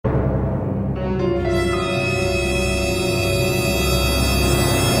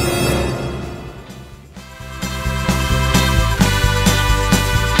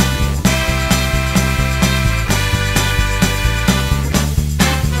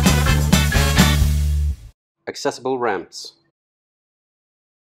Accessible ramps.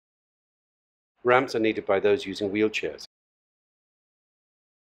 Ramps are needed by those using wheelchairs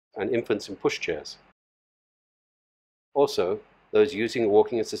and infants in pushchairs. Also, those using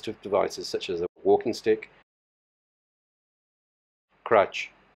walking assistive devices such as a walking stick, crutch,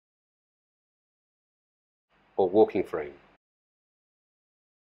 or walking frame.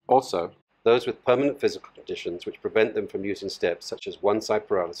 Also, those with permanent physical conditions which prevent them from using steps such as one-side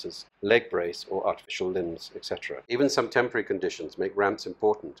paralysis, leg brace, or artificial limbs, etc. Even some temporary conditions make ramps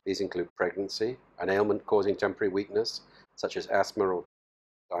important. These include pregnancy, an ailment causing temporary weakness, such as asthma or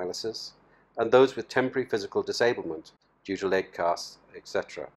dialysis, and those with temporary physical disablement due to leg casts,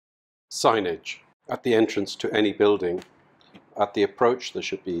 etc. Signage. At the entrance to any building, at the approach there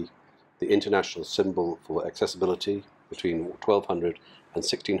should be the international symbol for accessibility between 1200 and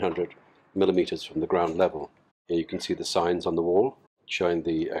 1600 millimeters from the ground level. Here you can see the signs on the wall showing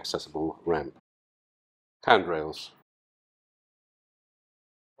the accessible ramp. Handrails.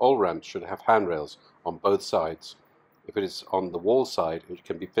 All ramps should have handrails on both sides. If it is on the wall side, it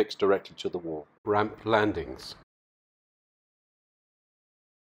can be fixed directly to the wall. Ramp landings.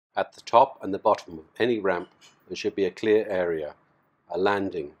 At the top and the bottom of any ramp, there should be a clear area, a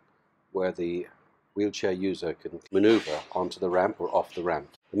landing, where the wheelchair user can maneuver onto the ramp or off the ramp.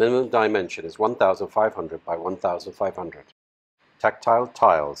 The minimum dimension is 1500 by 1500. Tactile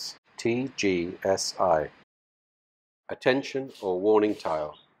tiles, TGSI. Attention or warning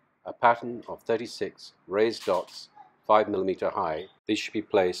tile, a pattern of 36 raised dots 5 mm high. These should be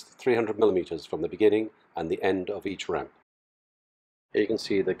placed 300 mm from the beginning and the end of each ramp. Here you can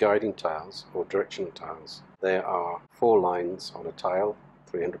see the guiding tiles or directional tiles. There are 4 lines on a tile,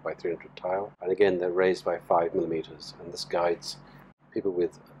 300 by 300 tile, and again they're raised by 5 mm, and this guides people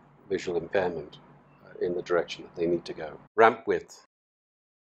with visual impairment in the direction that they need to go. Ramp width.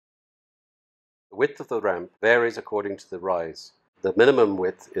 The width of the ramp varies according to the rise. The minimum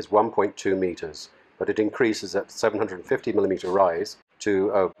width is 1.2 meters, but it increases at 750 mm rise to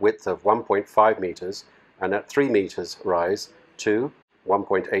a width of 1.5 meters, and at 3 meters rise to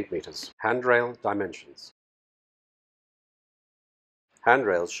 1.8 meters. Handrail dimensions.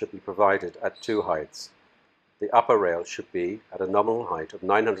 Handrails should be provided at 2 heights. The upper rail should be at a nominal height of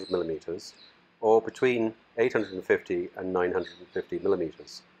 900 mm or between 850 and 950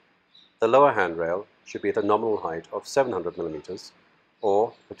 mm. The lower handrail should be at a nominal height of 700 mm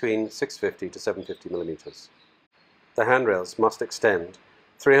or between 650 to 750 mm. The handrails must extend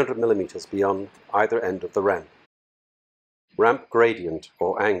 300 mm beyond either end of the ramp. Ramp gradient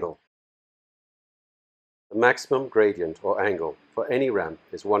or angle. The maximum gradient or angle for any ramp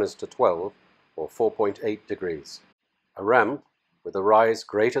is 1:12 or 4.8 degrees. A ramp with a rise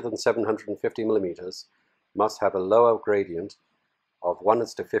greater than 750 mm must have a lower gradient of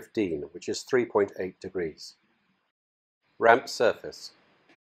 1:15, which is 3.8 degrees. Ramp surface.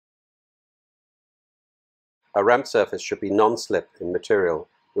 A ramp surface should be non-slip in material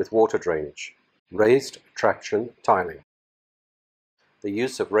with water drainage. Raised traction tiling. The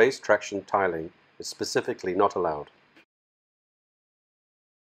use of raised traction tiling is specifically not allowed.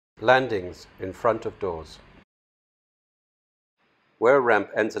 Landings in front of doors. Where a ramp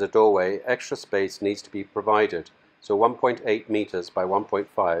enters a doorway, extra space needs to be provided, so 1.8 meters by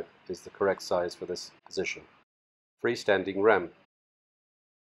 1.5 is the correct size for this position. Freestanding ramp.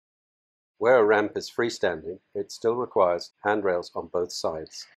 Where a ramp is freestanding, it still requires handrails on both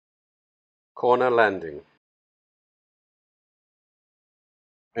sides. Corner landing.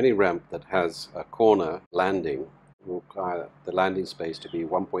 Any ramp that has a corner landing will require the landing space to be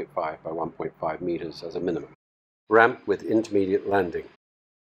 1.5 by 1.5 meters as a minimum. Ramp with intermediate landing.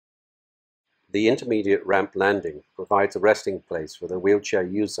 The intermediate ramp landing provides a resting place for the wheelchair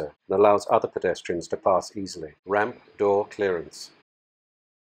user and allows other pedestrians to pass easily. Ramp door clearance.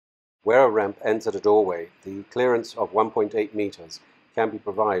 Where a ramp enters a doorway, the clearance of 1.8 meters can be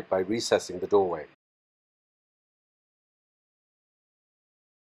provided by recessing the doorway.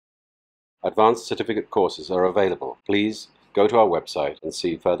 Advanced certificate courses are available. Please go to our website and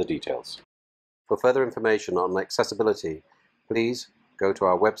see further details. For further information on accessibility, please go to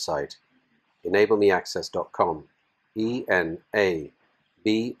our website, EnableMe-Access.com,